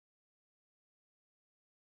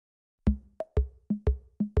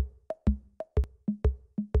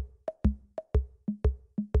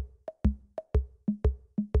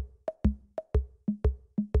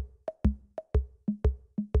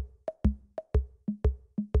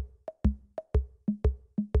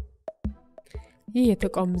ይህ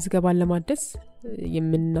የተቋም ምዝገባን ለማደስ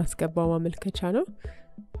የምናስገባው ማመልከቻ ነው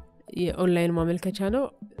የኦንላይን ማመልከቻ ነው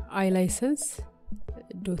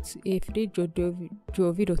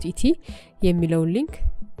iLicense.efda.gov.et የሚለው ሊንክ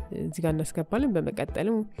እዚህ ጋር እናስገባለን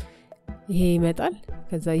በመቀጠልም ይሄ ይመጣል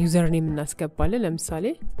ከዛ ዩዘር ኔም እናስገባለን ለምሳሌ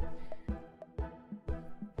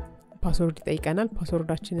ፓስወርድ ይጠይቀናል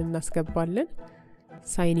ፓስወርዳችንን እናስገባለን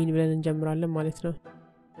ሳይን ኢን ብለን እንጀምራለን ማለት ነው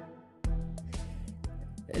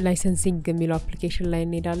ላይሰንሲንግ የሚለው አፕሊኬሽን ላይ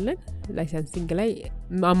እንሄዳለን ላይሰንሲንግ ላይ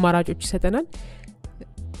አማራጮች ይሰጠናል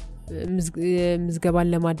ምዝገባን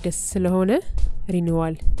ለማደስ ስለሆነ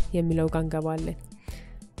ሪኒዋል የሚለው ጋር እንገባለን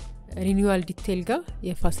ሪኒዋል ዲቴል ጋር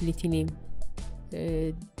የፋሲሊቲ ኔም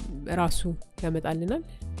ራሱ ያመጣልናል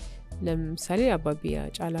ለምሳሌ አባቢያ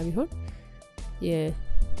ጫላ ቢሆን የፋሲሊቲ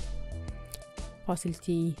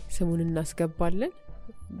ስሙን እናስገባለን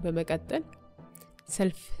በመቀጠል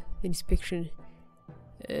ሰልፍ ኢንስፔክሽን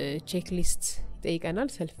ቼክሊስት ይጠይቀናል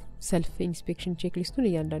ሰልፍ ኢንስፔክሽን ቼክሊስቱን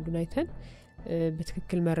እያንዳንዱን አይተን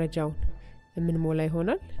በትክክል መረጃውን የምንሞላ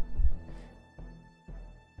ይሆናል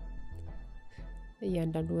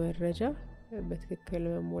እያንዳንዱ መረጃ በትክክል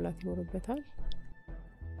መሞላት ይኖርበታል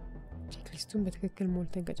ቼክሊስቱን በትክክል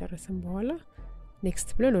ሞልተን ከጨረስን በኋላ ኔክስት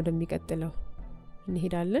ብለን ወደሚቀጥለው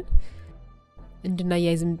እንሄዳለን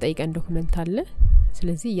እንድናያይዝ የምንጠይቀን ዶክመንት አለ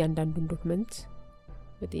ስለዚህ እያንዳንዱን ዶክመንት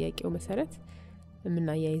በጥያቄው መሰረት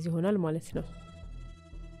የምናያይዝ ይሆናል ማለት ነው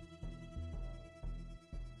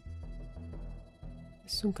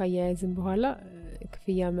እሱን ካያያዝን በኋላ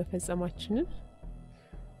ክፍያ መፈጸማችንን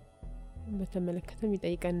በተመለከተ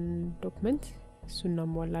የሚጠይቀን ዶክመንት እሱን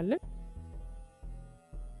እናሟላለን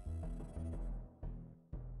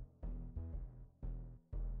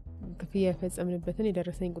ክፍያ የፈጸምንበትን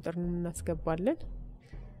የደረሰኝ ቁጥር እናስገባለን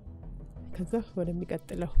ከዛ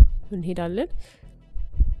ወደሚቀጥለው እንሄዳለን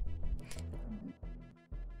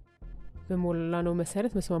በሞላነው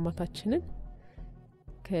መሰረት መስማማታችንን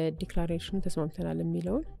ከዲክላሬሽኑ ተስማምተናል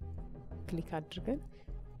የሚለውን ክሊክ አድርገን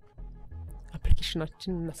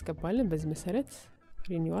አፕሊኬሽናችንን እናስገባለን በዚህ መሰረት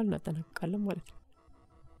ሪኒዋል እናጠናቅቃለን ማለት ነው